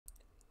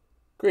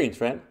Greetings,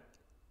 friend.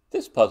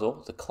 This puzzle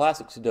is a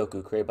classic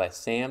Sudoku created by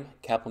Sam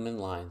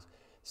Cappleman-Lynes.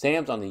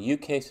 Sam's on the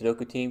UK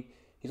Sudoku team.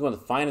 He's one of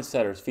the finest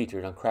setters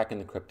featured on Cracking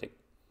the Cryptic.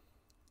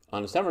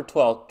 On December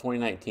 12,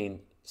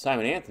 2019,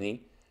 Simon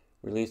Anthony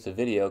released a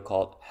video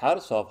called How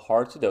to Solve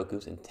Hard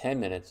Sudokus in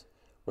 10 Minutes,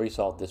 where he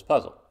solved this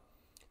puzzle.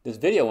 This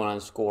video went on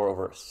to score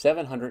over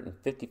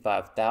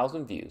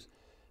 755,000 views,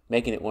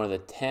 making it one of the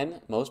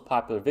 10 most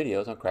popular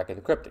videos on Cracking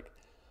the Cryptic.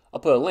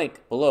 I'll put a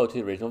link below to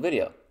the original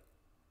video.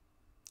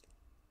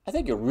 I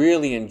think you'll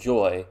really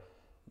enjoy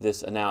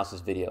this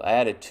analysis video. I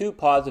added 2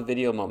 positive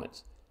video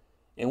moments.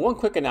 And one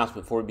quick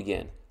announcement before we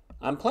begin.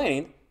 I'm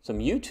planning some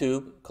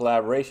YouTube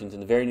collaborations in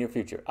the very near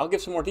future. I'll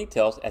give some more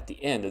details at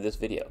the end of this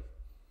video.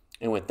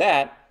 And with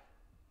that,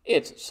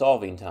 it's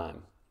solving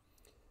time.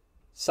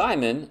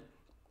 Simon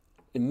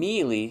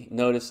immediately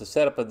noticed the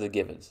setup of the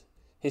givens.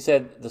 He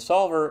said the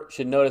solver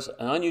should notice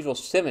an unusual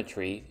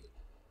symmetry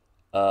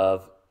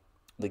of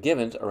the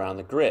givens around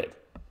the grid.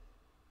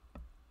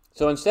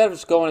 So instead of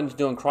just going and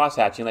doing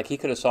cross-hatching, like he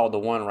could have solved the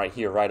one right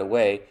here right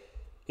away,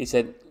 he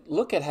said,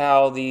 look at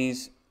how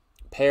these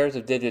pairs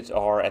of digits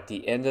are at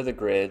the end of the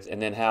grids,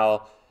 and then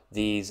how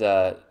these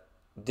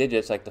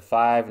digits like the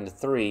 5 and the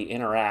 3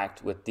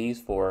 interact with these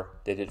 4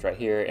 digits right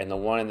here, and the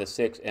 1 and the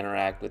 6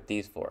 interact with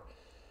these 4.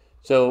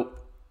 So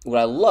what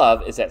I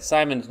love is that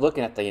Simon's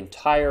looking at the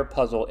entire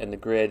puzzle in the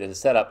grid and the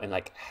setup, and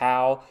like,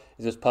 how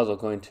is this puzzle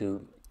going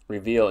to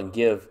reveal and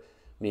give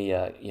me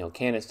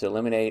candidates to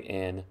eliminate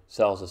and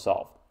cells to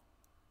solve.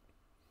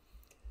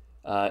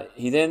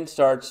 He then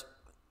starts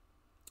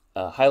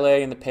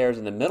highlighting the pairs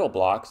in the middle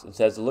blocks and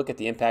says to look at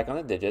the impact on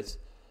the digits,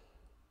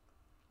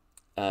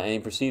 and he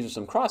proceeds with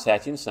some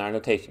cross-hatching and scenario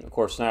notation. Of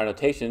course, scenario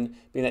notation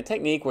being that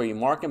technique where you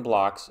mark in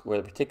blocks where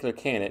the particular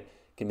candidate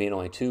can be in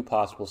only 2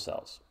 possible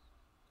cells.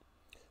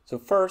 So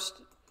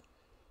first,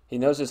 he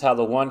notices how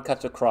the 1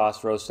 cuts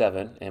across row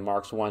 7 and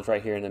marks 1s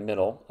right here in the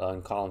middle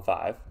in column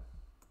 5.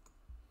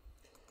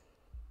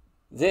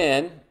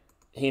 Then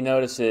he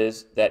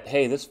notices that,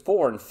 hey, this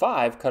 4 and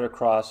 5 cut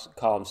across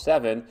column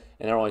 7,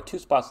 and there are only 2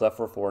 spots left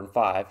for 4 and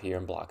 5 here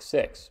in block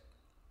 6.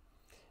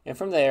 And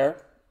from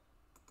there,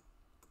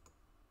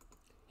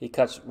 he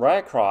cuts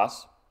right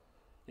across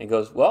and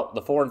goes, well,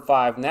 the 4 and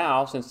 5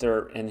 now, since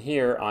they're in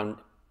here on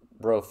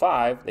row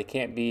 5, they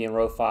can't be in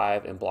row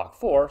 5 in block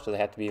 4, so they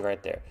have to be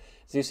right there.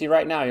 So you see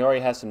right now, he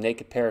already has some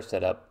naked pairs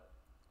set up,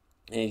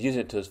 and he's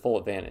using it to his full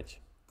advantage.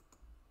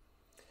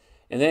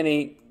 And then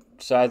he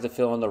decides to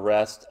fill in the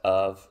rest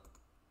of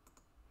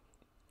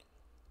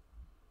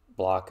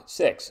block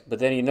 6. But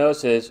then he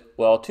notices,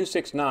 well, 2,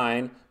 6,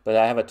 9, but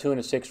I have a 2 and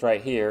a 6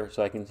 right here,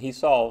 so he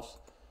solves,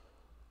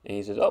 and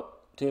he says, oh,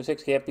 2 and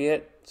 6 can't be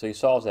it, so he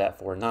solves that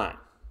for 9.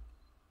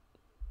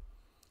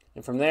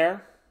 And from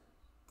there,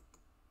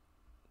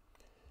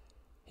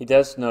 he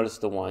does notice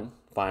the 1,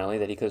 finally,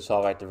 that he could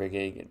solve at the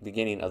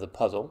beginning of the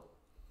puzzle.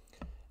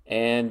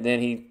 And then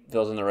he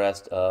fills in the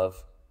rest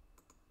of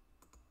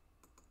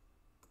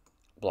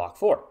block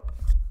 4.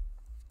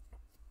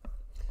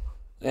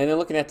 And then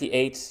looking at the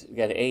 8s, we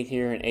got an 8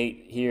 here, an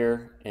 8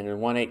 here, and then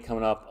 1 8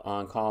 coming up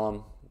on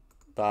column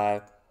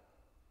 5.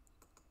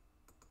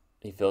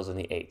 He fills in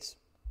the 8s.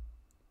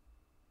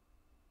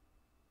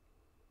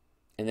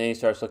 And then he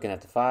starts looking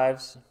at the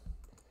 5s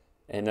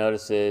and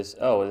notices,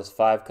 oh, this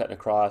 5 cutting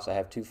across, I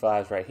have 2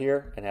 5s right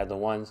here, and I have the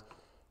 1s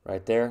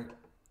right there.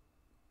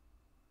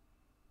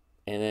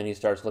 And then he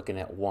starts looking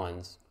at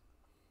 1s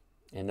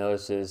and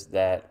notices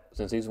that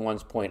since these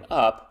 1s point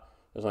up,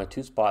 there's only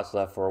 2 spots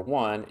left for a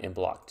 1 in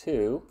block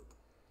 2.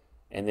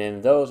 And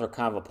then those are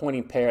kind of a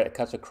pointing pair that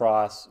cuts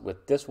across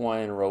with this one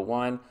in row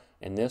 1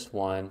 and this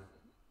one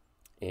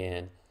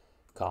in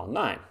column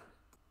 9.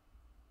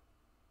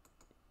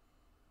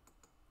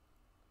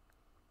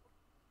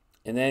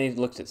 And then he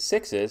looks at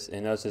 6s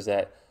and notices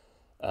that,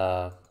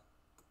 that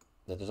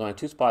there's only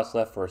 2 spots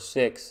left for a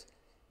 6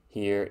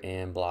 here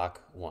in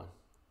block 1. At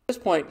this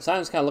point,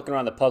 Simon's kind of looking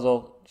around the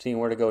puzzle, seeing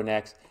where to go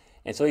next.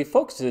 And so he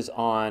focuses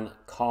on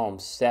column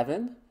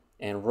 7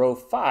 and row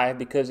 5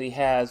 because he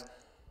has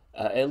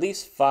at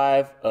least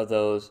 5 of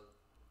those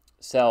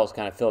cells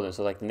kind of filled in.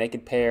 So like the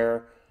naked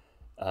pair,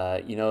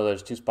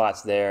 there's 2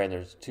 spots there and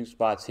there's 2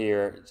 spots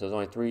here. So there's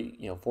only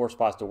 4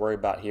 spots to worry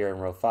about here in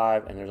row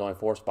 5, and there's only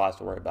 4 spots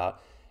to worry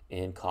about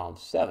in column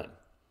 7.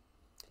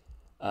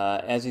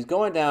 As he's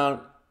going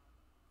down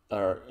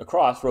or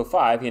across row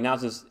 5, he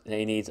announces that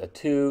he needs a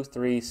 2,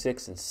 3,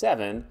 6, and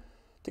 7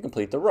 to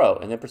complete the row,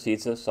 and then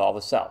proceeds to solve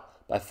a cell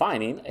by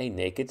finding a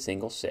naked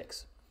single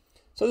 6.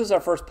 So this is our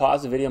first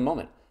pause the video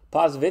moment.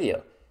 Pause the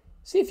video.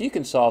 See if you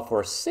can solve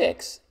for a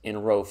 6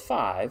 in row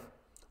 5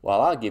 while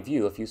I'll give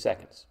you a few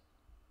seconds.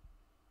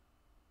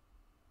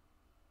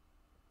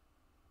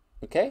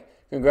 Okay,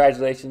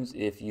 congratulations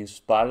if you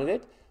spotted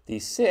it. The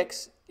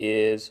 6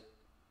 is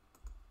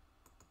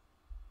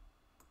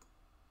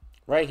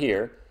right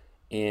here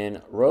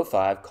in row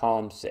 5,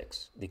 column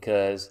 6,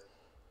 because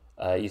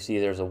you see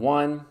there's a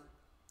 1,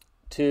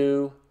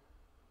 2,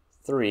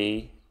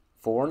 3,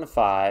 4 and a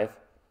 5,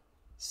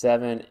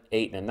 7,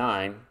 8 and a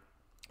 9.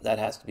 That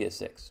has to be a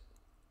 6.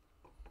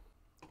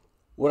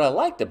 What I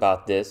liked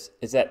about this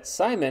is that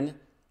Simon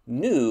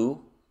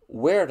knew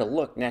where to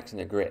look next in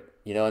the grid.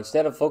 You know,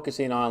 instead of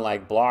focusing on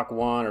like block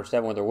 1 or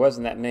 7 where there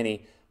wasn't that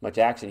much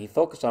action, he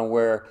focused on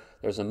where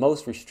there's the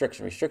most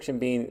restriction. Restriction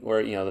being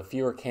where, you know, the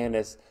fewer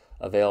candidates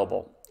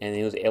available. And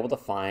he was able to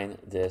find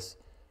this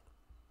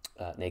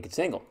naked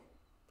single.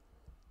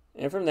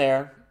 And from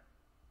there,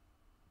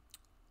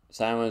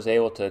 Simon was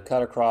able to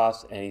cut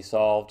across and he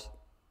solved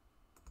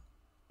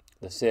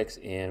the 6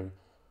 in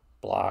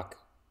block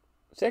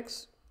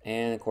 6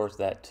 and of course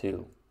that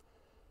 2.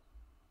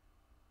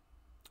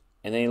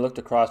 And then he looked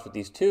across with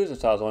these 2s and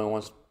saw there's only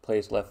one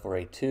place left for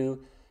a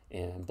 2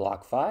 in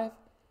block 5.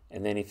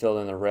 And then he filled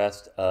in the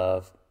rest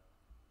of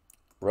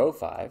row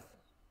 5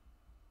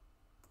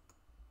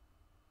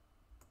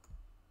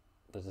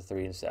 with the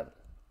 3 and 7.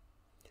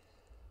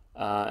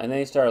 And then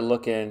he started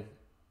looking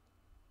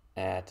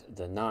at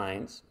the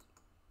 9s.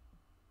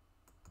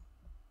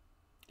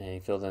 And he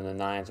filled in the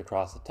 9s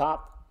across the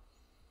top.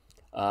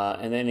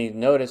 And then he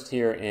noticed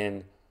here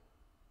in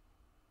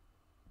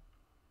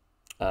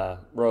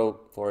row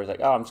 4, he's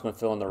like, oh, I'm just going to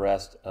fill in the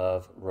rest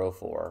of row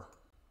 4.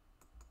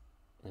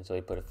 And so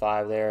he put a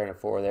 5 there and a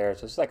 4 there.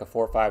 So it's like a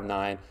 4, 5,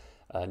 9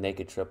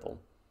 naked triple.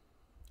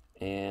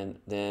 And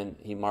then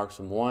he marked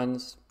some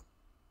 1s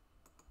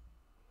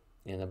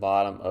in the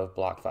bottom of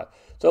block 5.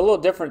 So a little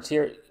difference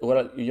here,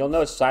 what you'll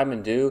notice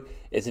Simon do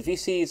is if he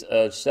sees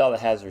a cell that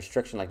has a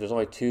restriction, like there's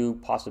only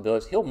 2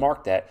 possibilities, he'll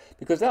mark that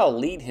because that'll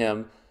lead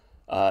him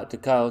to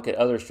kind of look at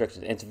other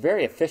restrictions. And it's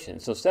very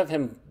efficient. So instead of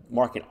him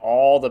marking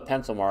all the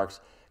pencil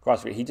marks across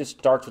the grid, he just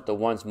starts with the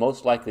ones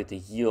most likely to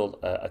yield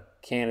a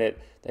candidate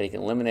that he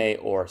can eliminate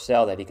or a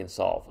cell that he can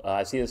solve.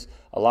 I see this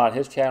a lot on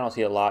his channel. I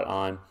see it a lot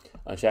on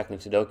Cracking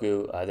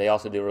Sudoku. They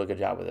also do a really good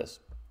job with this.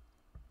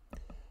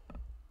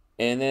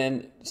 And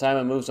then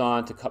Simon moves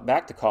on to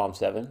back to column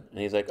 7, and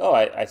he's like, oh,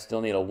 I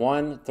still need a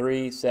 1,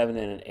 3, 7,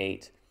 and an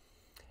 8.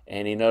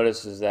 And he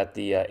notices that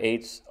the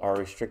 8s are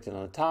restricted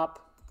on the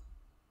top,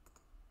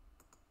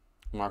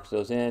 marks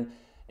those in,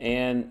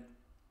 and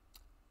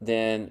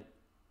then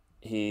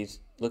he's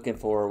looking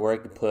for where he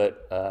can put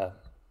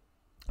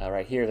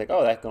right here. He's like,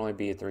 oh, that can only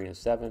be a 3 and a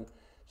 7.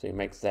 So he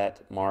makes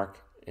that mark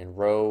in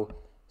row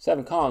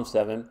 7, column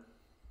 7.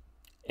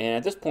 And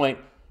at this point,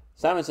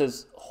 Simon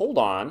says, hold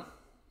on,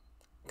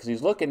 because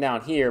he's looking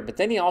down here, but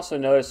then he also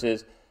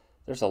notices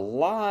there's a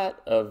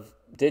lot of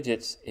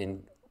digits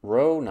in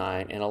row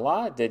 9 and a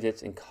lot of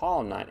digits in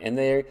column 9, and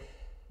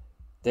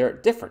they're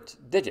different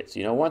digits,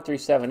 you know, 1, 3,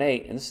 7,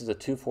 8, and this is a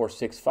 2, 4,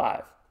 6,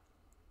 5.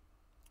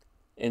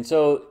 And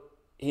so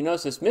he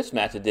notices this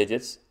mismatch of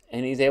digits,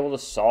 and he's able to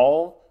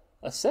solve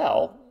a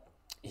cell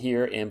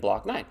here in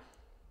block 9.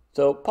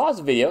 So pause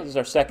the video. This is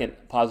our second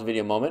pause the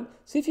video moment.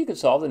 See if you can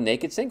solve the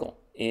naked single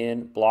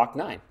in block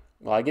 9.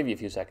 Well, I'll give you a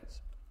few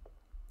seconds.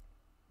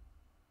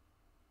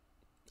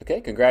 Okay,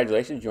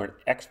 congratulations. You're an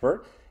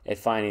expert at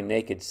finding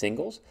naked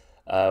singles.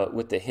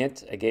 With the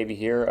hint I gave you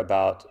here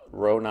about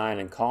row 9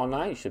 and column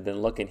 9, you should have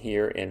been looking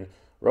here in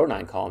row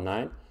 9, column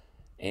 9,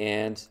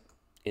 and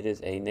it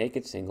is a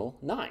naked single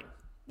 9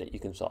 that you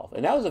can solve.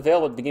 And that was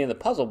available at the beginning of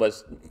the puzzle, but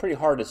it's pretty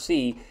hard to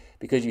see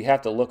because you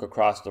have to look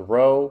across the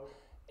row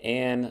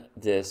and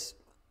this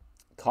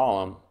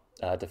column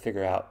to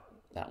figure out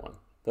that one.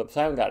 But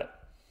Simon got it.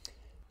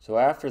 So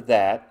after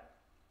that,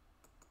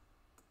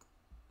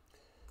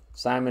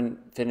 Simon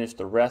finished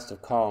the rest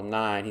of column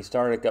 9. He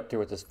started up there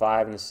with this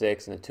 5 and a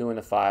 6 and the 2 and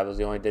the 5 was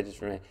the only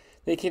digits remaining.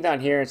 Then he came down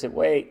here and said,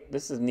 wait,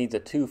 this needs a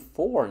 2,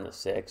 4 and a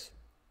 6.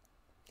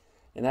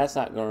 And that's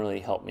not going to really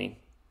help me.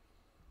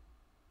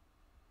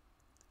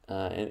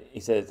 And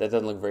he said that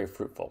doesn't look very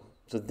fruitful.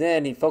 So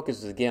then he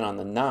focuses again on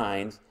the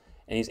 9s,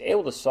 and he's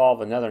able to solve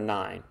another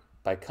 9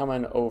 by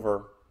coming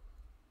over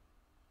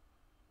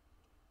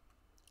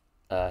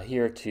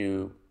here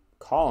to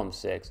column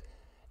 6.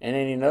 And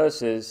then he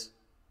notices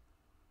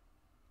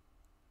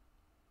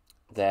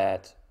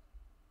that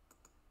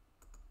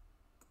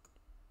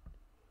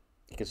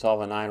he can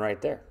solve a 9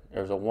 right there.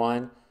 There's a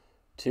 1,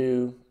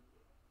 2,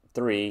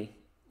 3,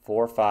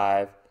 4,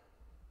 5,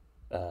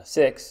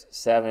 6,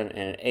 7, and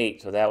an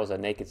 8. So that was a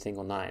naked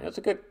single 9. It's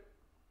a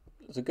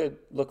good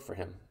look for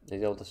him.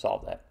 He's able to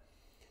solve that.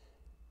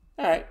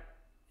 All right,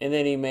 and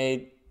then he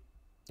made.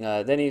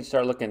 Then he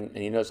started looking, and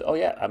he noticed, oh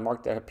yeah, I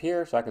marked that up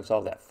here, so I can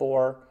solve that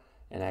 4,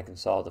 and I can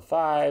solve the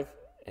 5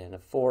 and the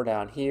 4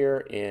 down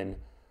here in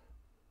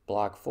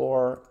block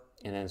 4,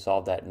 and then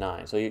solve that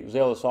 9. So he was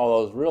able to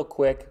solve those real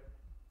quick.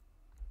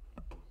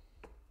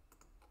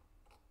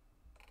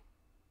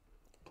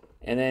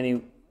 And then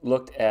he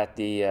looked at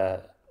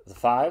the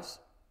 5s,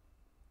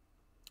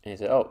 and he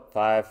said, oh,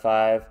 5,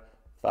 5,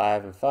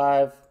 5, and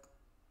 5.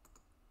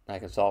 I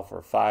can solve for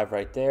a 5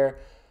 right there.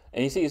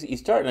 And you see he's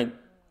starting to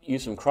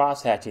use some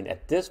cross-hatching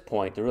at this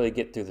point to really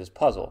get through this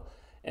puzzle.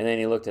 And then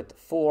he looked at the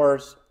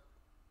 4s,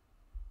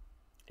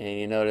 and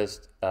he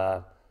noticed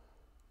that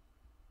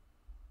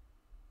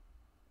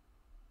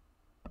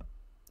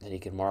he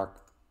can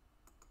mark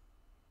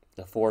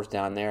the 4s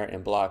down there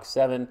in block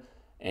 7.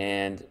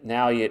 And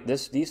now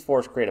these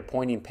 4s create a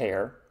pointing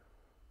pair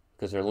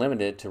because they're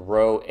limited to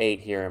row 8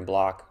 here in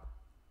block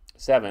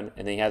 7,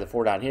 and then he had the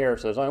 4 down here,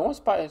 so there's only one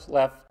spot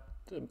left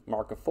to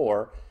mark a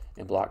 4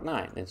 in block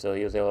 9. And so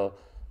he was able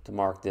to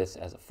mark this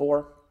as a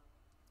 4.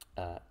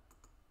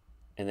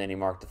 And then he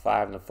marked the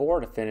 5 and the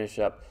 4 to finish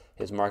up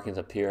his markings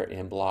up here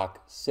in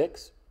block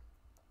 6.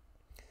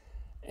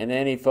 And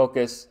then he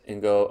focused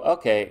and go,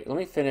 okay, let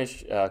me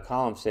finish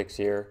column 6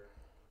 here.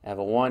 I have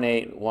a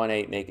 1-8,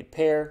 1-8 naked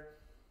pair.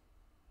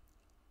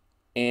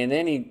 And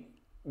then he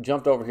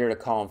jumped over here to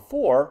column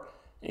 4,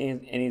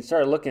 and he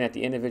started looking at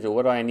the individual,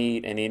 what do I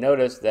need? And he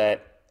noticed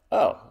that,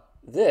 oh,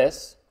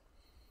 this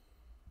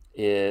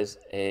is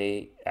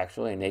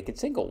actually a naked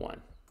single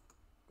one.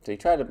 So he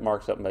tried to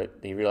mark something, but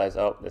he realized,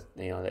 oh, the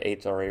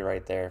 8's already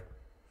right there.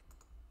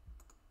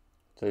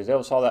 So he was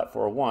able to solve that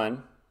for a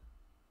 1,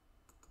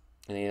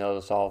 and he was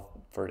able to solve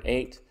for an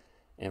 8,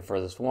 and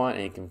for this 1,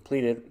 and he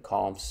completed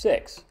column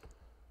 6.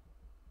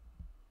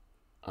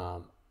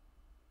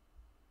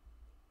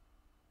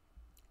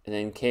 And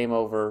then came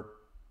over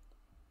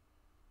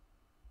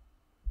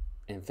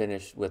and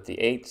finished with the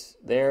 8s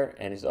there,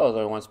 and he's, oh,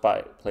 there's only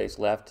one place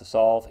left to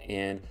solve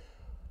in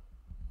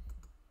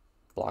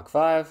block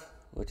 5,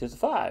 which is a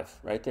 5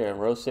 right there in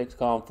row 6,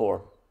 column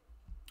 4.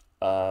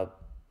 And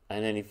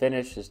then he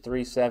finished his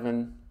 3,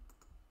 7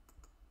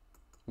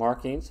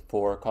 markings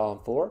for column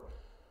 4.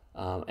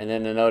 And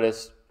then to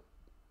notice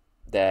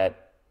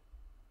that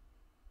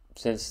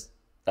since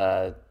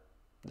the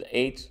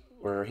 8s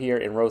were here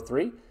in row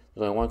 3,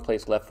 there's only one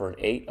place left for an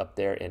 8 up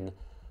there in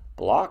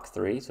block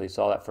 3. So he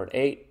saw that for an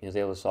 8. He was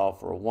able to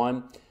solve for a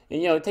 1.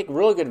 And take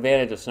really good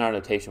advantage of scenario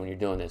notation when you're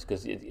doing this,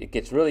 because it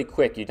gets really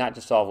quick. You're not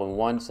just solving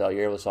one cell,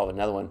 you're able to solve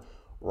another one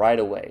right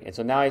away. And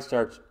so now he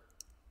starts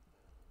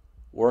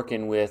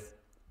working with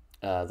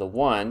the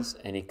 1s,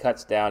 and he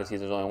cuts down to see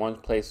there's only one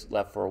place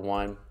left for a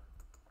 1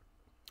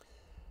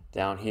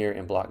 down here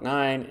in block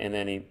 9, and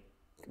then he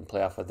can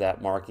play off of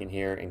that marking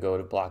here and go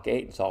to block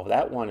 8 and solve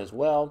that one as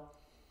well.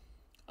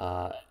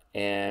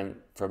 And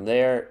from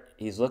there,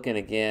 he's looking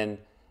again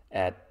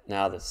at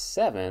now the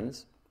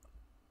 7s,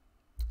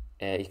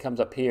 and he comes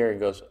up here and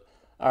goes,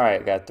 all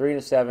right, I got 3 and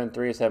a 7,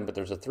 3 and a 7, but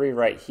there's a 3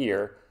 right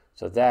here,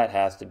 so that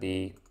has to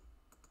be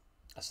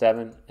a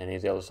 7, and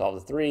he's able to solve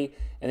the 3.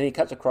 And then he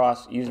cuts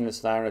across using the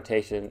scenario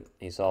notation.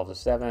 He solves the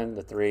 7,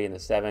 the 3, and the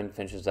 7,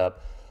 finishes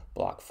up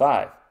block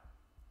 5.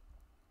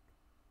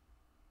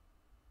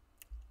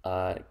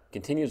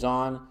 Continues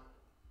on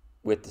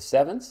with the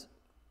 7s,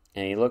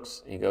 and he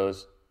looks and he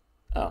goes,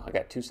 oh, I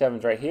got 2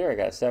 7s right here, I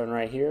got a 7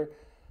 right here,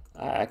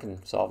 I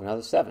can solve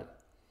another 7.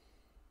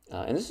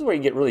 And this is where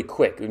you get really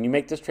quick. When you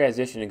make this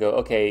transition and go,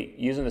 okay,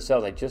 using the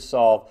cells I just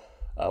solved,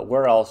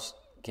 where else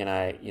can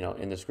I,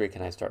 in this grid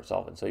can I start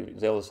solving? So he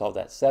was able to solve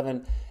that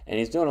 7, and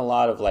he's doing a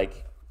lot of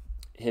like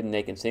hidden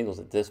naked singles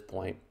at this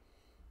point.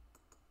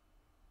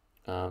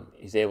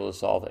 He's able to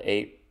solve the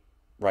 8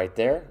 right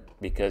there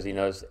because he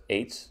knows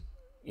 8s,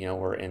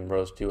 were in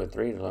rows 2 and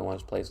 3. There's only one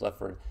place left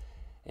for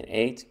an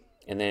 8,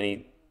 and then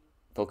he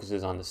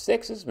focuses on the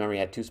 6s. Remember, he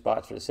had 2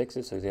 spots for the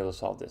 6s, so he's able to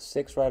solve this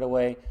 6 right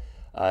away.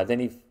 Then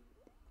he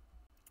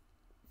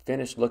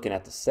finished looking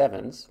at the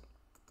 7s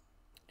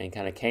and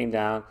kind of came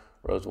down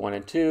rows 1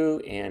 and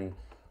 2 and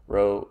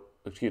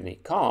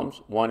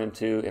columns 1 and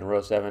 2 in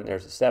row 7.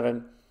 There's a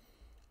 7,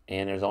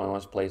 and there's only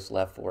one place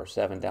left for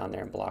 7 down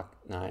there in block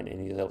 9,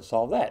 and he was able to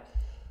solve that.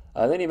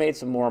 Then he made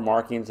some more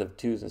markings of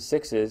 2s and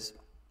 6s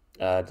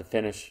to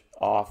finish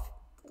off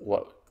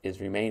what is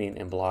remaining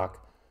in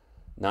block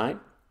 9.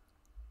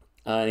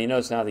 And you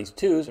notice now these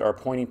 2s are a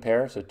pointing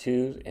pair, so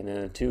 2s and then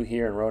a 2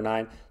 here in row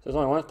 9. So there's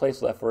only one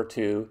place left for a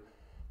 2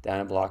 down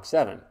in block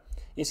 7.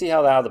 You see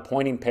how now the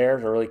pointing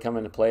pairs are really coming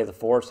into play. The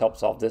 4s help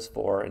solve this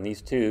 4, and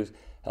these 2s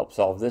help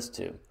solve this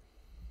 2.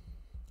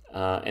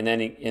 And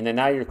then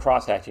now you're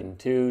cross-hatching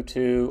 2,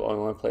 2,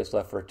 only one place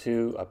left for a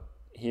 2 up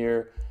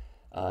here.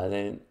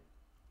 Then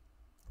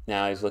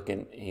now he's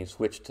looking. He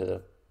switched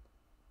to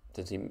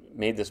since he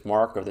made this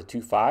mark of the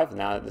 2, 5.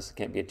 Now this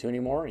can't be a 2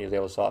 anymore. He was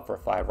able to solve for a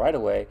 5 right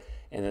away,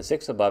 and then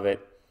 6 above it,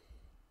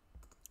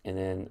 and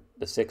then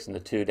the 6 and the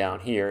 2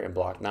 down here in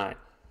block 9.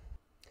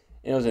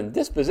 And it was in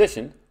this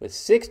position, with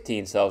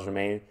 16 cells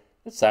remaining,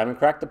 that Simon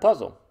cracked the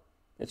puzzle.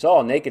 It's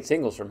all naked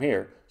singles from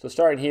here. So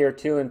starting here,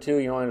 2 and 2,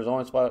 there's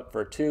only a spot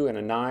for a 2 and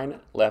a 9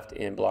 left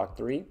in block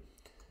 3.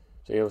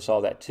 So you'll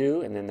solve that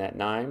 2 and then that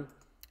 9.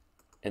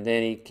 And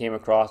then he came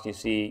across, and you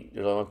see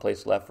there's only one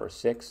place left for a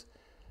 6.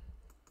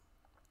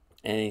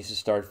 And he just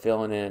started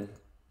filling in.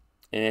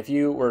 And if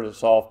you were to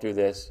solve through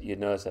this, you'd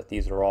notice that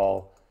these are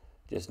all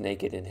just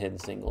naked and hidden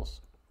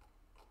singles.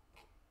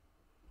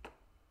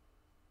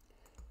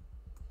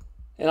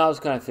 And I'll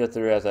just kind of feel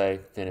through as I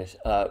finish.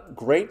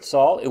 Great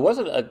solve. It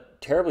wasn't a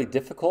terribly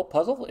difficult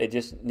puzzle. It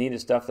just needed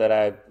stuff that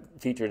I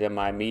featured in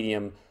my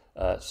medium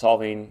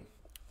solving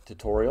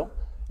tutorial.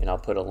 And I'll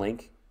put a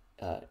link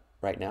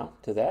right now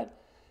to that.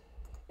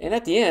 And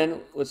at the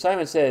end, what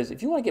Simon says,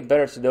 if you want to get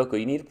better at Sudoku,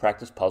 you need to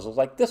practice puzzles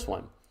like this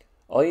one.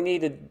 All you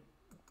need to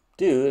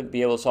do to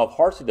be able to solve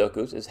hard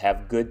Sudokus is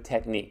have good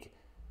technique.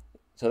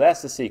 So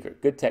that's the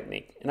secret, good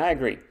technique. And I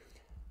agree.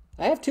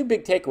 I have 2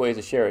 big takeaways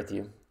to share with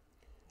you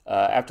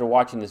after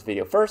watching this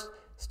video. First,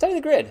 study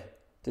the grid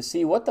to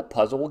see what the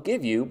puzzle will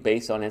give you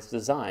based on its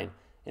design.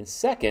 And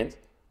second,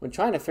 when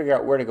trying to figure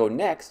out where to go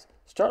next,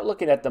 start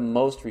looking at the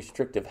most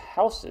restrictive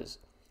houses,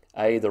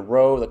 i.e. the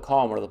row, the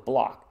column, or the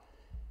block.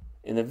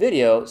 In the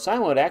video,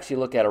 Simon would actually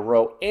look at a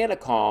row and a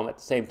column at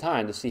the same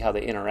time to see how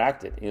they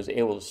interacted, and he was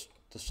able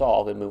to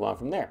solve and move on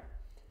from there.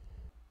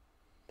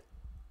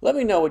 Let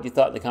me know what you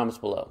thought in the comments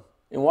below.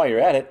 And while you're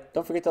at it,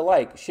 don't forget to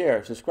like,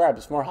 share, subscribe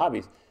to Smart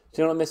Hobbies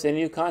so you don't miss any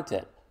new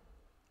content.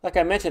 Like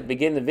I mentioned at the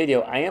beginning of the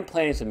video, I am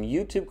planning some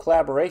YouTube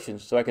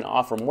collaborations so I can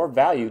offer more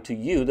value to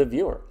you, the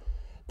viewer.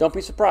 Don't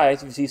be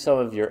surprised if you see some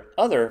of your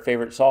other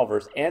favorite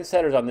solvers and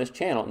setters on this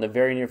channel in the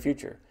very near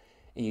future.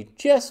 And you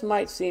just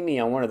might see me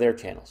on one of their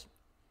channels.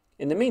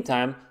 In the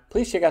meantime,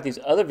 please check out these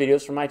other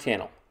videos from my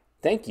channel.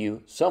 Thank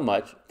you so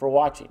much for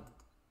watching.